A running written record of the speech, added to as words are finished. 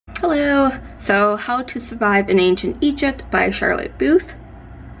Hello! So, How to Survive in Ancient Egypt by Charlotte Booth.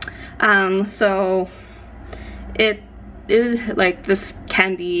 So it is like, this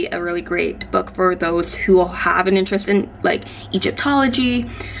can be a really great book for those who have an interest in like Egyptology,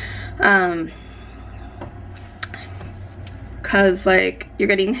 because like you're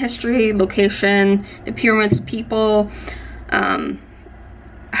getting history, location, the pyramids, people,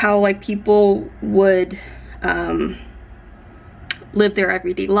 how like people would live their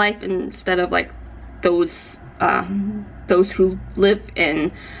everyday life instead of like those who live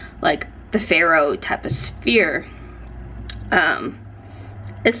in like the pharaoh type of sphere.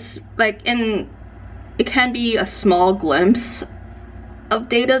 It's like it can be a small glimpse of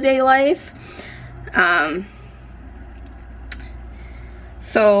day-to-day life.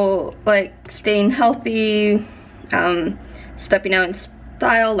 So like staying healthy, stepping out in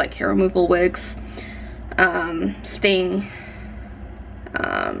style like hair removal wigs, staying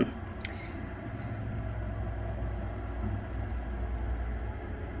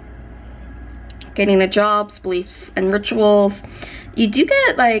getting a jobs, beliefs, and rituals. You do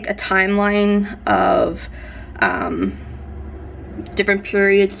get like a timeline of different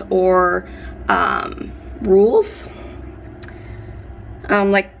periods or rules,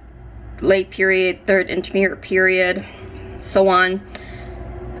 like late period, third intermediate period, so on.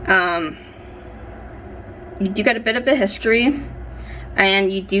 You do get a bit of a history,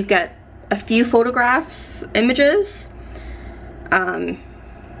 and you do get a few photographs, images.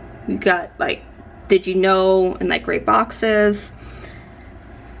 You got like did you know in like great boxes.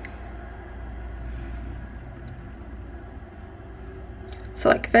 So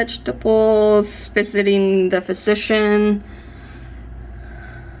like vegetables, visiting the physician.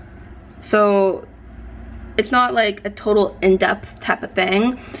 So it's not like a total in-depth type of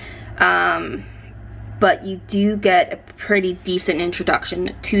thing, but you do get a pretty decent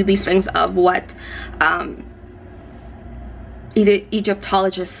introduction to these things of what either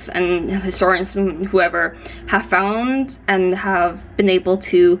Egyptologists and historians and whoever have found and have been able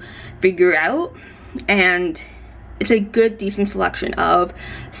to figure out. And it's a good, decent selection of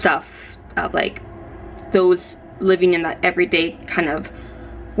stuff of like those living in that everyday kind of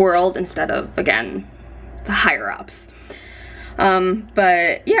world instead of, again, the higher ups.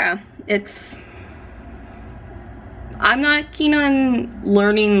 But yeah, I'm not keen on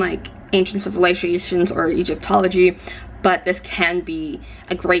learning like ancient civilizations or Egyptology, but this can be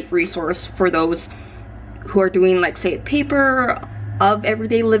a great resource for those who are doing like, say, a paper of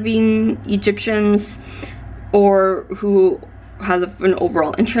everyday living Egyptians, or who has an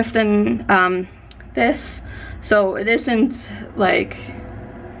overall interest in this. So it isn't like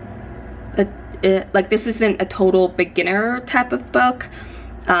this isn't a total beginner type of book,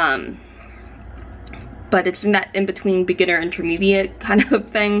 but it's in that in-between beginner intermediate kind of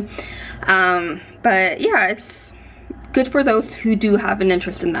thing. But yeah, it's good for those who do have an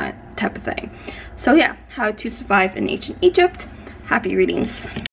interest in that type of thing. So yeah, How to Survive in Ancient Egypt. Happy readings.